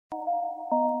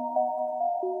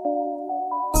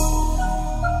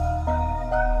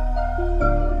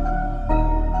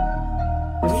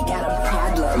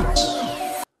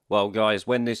Well guys,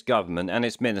 when this government and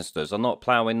its ministers are not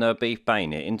ploughing their beef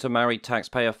bayonet into married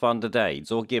taxpayer-funded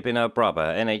aids or giving her brother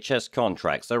NHS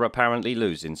contracts, they're apparently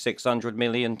losing 600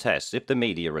 million tests if the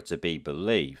media are to be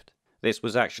believed. This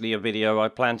was actually a video I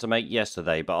planned to make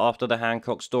yesterday, but after the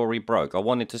Hancock story broke I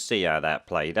wanted to see how that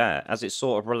played out, as it's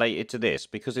sort of related to this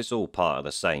because it's all part of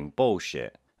the same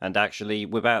bullshit. And actually,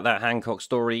 without that Hancock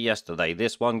story yesterday,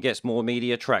 this one gets more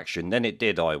media traction than it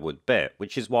did, I would bet,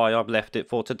 which is why I've left it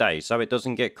for today so it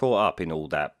doesn't get caught up in all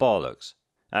that bollocks.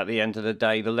 At the end of the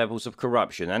day, the levels of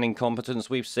corruption and incompetence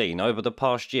we've seen over the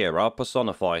past year are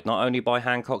personified not only by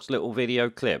Hancock's little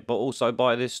video clip, but also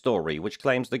by this story, which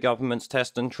claims the government's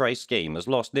test and trace scheme has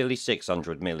lost nearly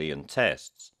 600 million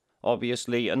tests.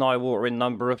 Obviously, an eye-watering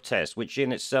number of tests, which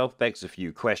in itself begs a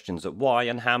few questions at why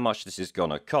and how much this is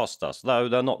gonna cost us, though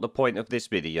they're not the point of this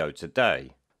video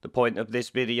today. The point of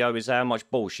this video is how much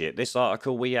bullshit this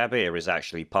article we have here is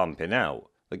actually pumping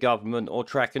out. The government or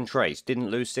track and trace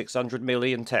didn't lose 600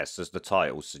 million tests as the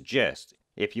title suggests.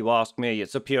 If you ask me,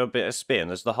 it's a pure bit of spin,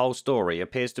 as the whole story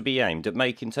appears to be aimed at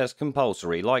making tests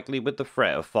compulsory, likely with the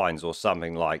threat of fines or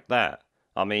something like that.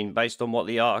 I mean, based on what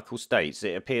the article states,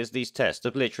 it appears these tests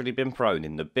have literally been thrown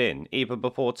in the bin, either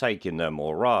before taking them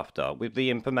or after, with the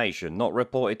information not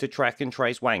reported to track and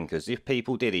trace wankers if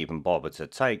people did even bother to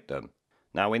take them.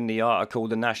 Now in the article,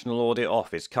 the National Audit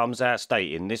Office comes out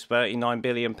stating this £39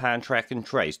 billion track and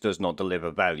trace does not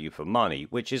deliver value for money,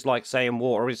 which is like saying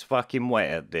water is fucking wet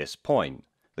at this point.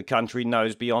 The country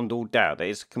knows beyond all doubt that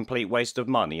it's a complete waste of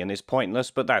money and is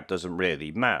pointless, but that doesn't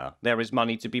really matter. There is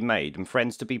money to be made and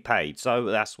friends to be paid, so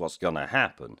that's what's gonna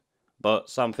happen. But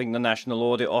something the National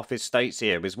Audit Office states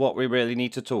here is what we really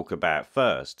need to talk about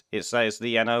first. It says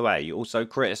the NOA also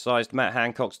criticised Matt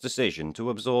Hancock's decision to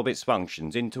absorb its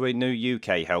functions into a new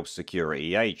UK health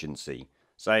security agency,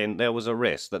 saying there was a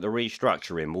risk that the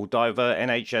restructuring will divert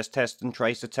NHS test and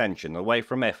trace attention away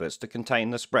from efforts to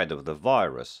contain the spread of the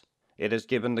virus. It has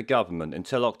given the government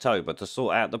until October to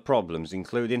sort out the problems,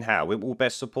 including how it will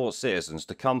best support citizens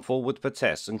to come forward for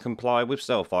tests and comply with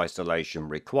self-isolation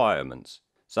requirements.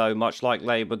 So, much like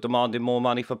Labour demanding more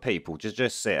money for people to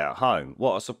just sit at home,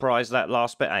 what a surprise that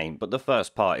last bit ain't, but the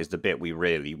first part is the bit we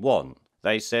really want.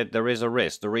 They said there is a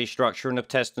risk the restructuring of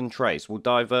test and trace will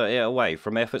divert it away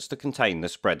from efforts to contain the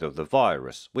spread of the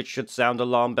virus, which should sound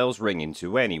alarm bells ringing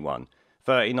to anyone.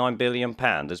 £39 billion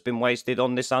has been wasted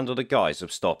on this under the guise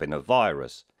of stopping a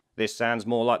virus. This sounds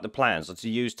more like the plans are to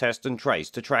use test and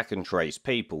trace to track and trace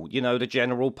people, you know, the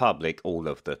general public, all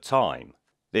of the time.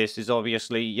 This is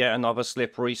obviously yet another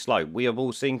slippery slope we have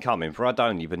all seen coming for I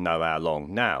don't even know how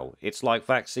long now. It's like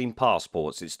vaccine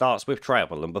passports, it starts with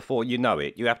travel and before you know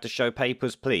it, you have to show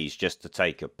papers please just to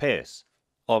take a piss.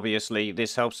 Obviously,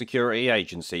 this health security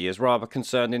agency is rather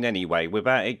concerning anyway,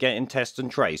 without it getting test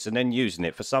and trace and then using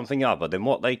it for something other than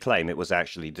what they claim it was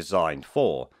actually designed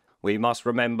for. We must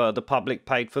remember the public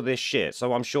paid for this shit,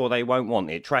 so I'm sure they won't want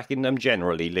it tracking them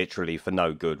generally, literally for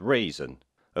no good reason.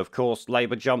 Of course,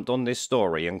 Labour jumped on this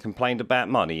story and complained about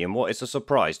money in what is a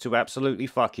surprise to absolutely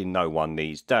fucking no one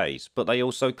these days, but they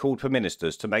also called for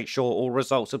ministers to make sure all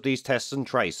results of these tests and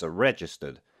trace are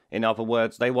registered. In other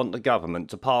words, they want the government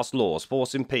to pass laws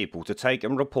forcing people to take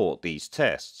and report these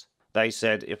tests. They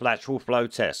said if lateral flow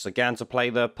tests are going to play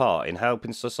their part in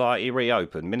helping society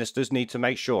reopen, ministers need to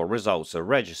make sure results are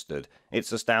registered.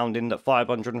 It's astounding that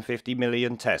 550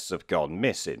 million tests have gone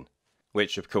missing.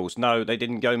 Which, of course, no, they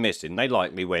didn't go missing, they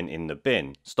likely went in the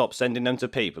bin. Stop sending them to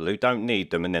people who don't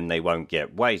need them and then they won't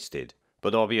get wasted.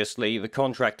 But obviously, the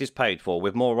contract is paid for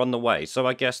with more on the way, so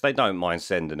I guess they don't mind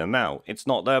sending them out. It's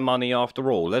not their money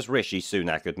after all, as Rishi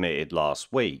Sunak admitted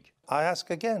last week. I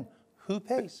ask again, who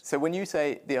pays? So when you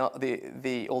say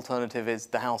the alternative is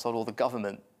the household or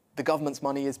the government's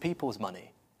money is people's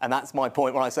money. And that's my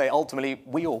point when I say ultimately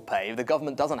we all pay. The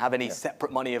government doesn't have any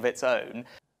separate money of its own.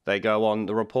 They go on,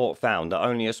 the report found that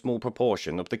only a small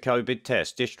proportion of the COVID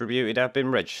tests distributed have been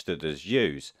registered as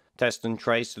used. Test and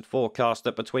Trace had forecast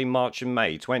that between March and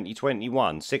May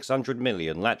 2021, 600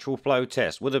 million lateral flow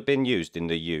tests would have been used in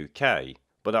the UK.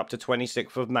 But up to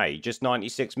 26th of May, just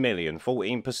 96 million,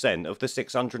 14% of the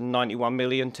 691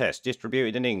 million tests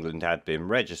distributed in England had been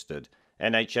registered.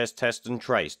 NHS Test and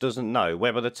Trace doesn't know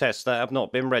whether the tests that have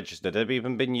not been registered have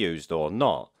even been used or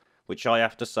not. Which I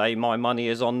have to say, my money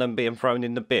is on them being thrown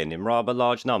in the bin in rather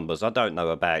large numbers. I don't know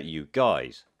about you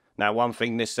guys. Now, one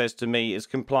thing this says to me is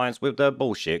compliance with their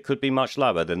bullshit could be much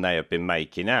lower than they have been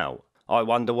making out. I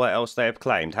wonder what else they have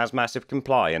claimed has massive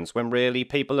compliance when really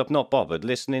people have not bothered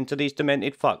listening to these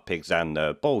demented fuckpigs and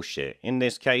their bullshit. In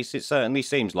this case, it certainly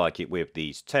seems like it with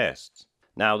these tests.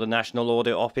 Now the National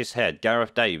Audit Office head,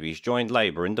 Gareth Davies, joined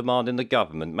Labour in demanding the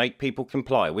government make people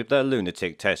comply with their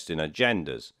lunatic testing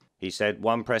agendas. He said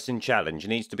one pressing challenge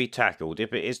needs to be tackled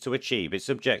if it is to achieve its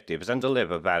objectives and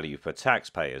deliver value for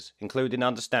taxpayers, including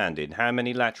understanding how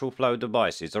many lateral flow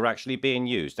devices are actually being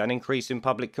used and increasing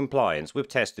public compliance with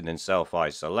testing and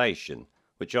self-isolation.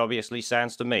 Which obviously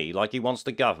sounds to me like he wants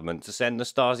the government to send the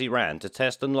Stasi round to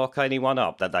test and lock anyone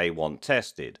up that they want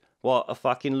tested. What a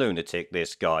fucking lunatic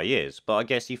this guy is, but I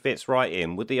guess he fits right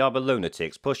in with the other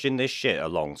lunatics pushing this shit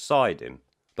alongside him.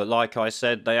 But like I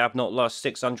said, they have not lost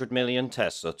 600 million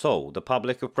tests at all. The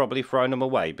public have probably thrown them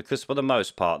away because for the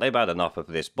most part they've had enough of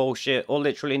this bullshit or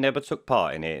literally never took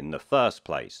part in it in the first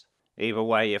place. Either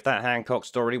way, if that Hancock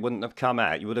story wouldn't have come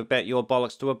out, you would have bet your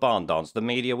bollocks to a barn dance the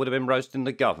media would have been roasting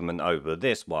the government over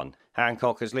this one.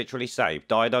 Hancock has literally saved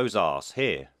Dido's arse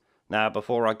here. Now,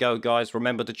 before I go, guys,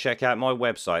 remember to check out my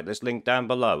website that's linked down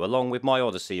below, along with my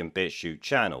Odyssey and BitChute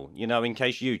channel. You know, in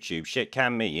case YouTube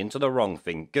shit-canned me into the wrong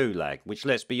thing, gulag, which,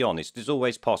 let's be honest, is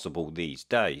always possible these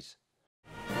days.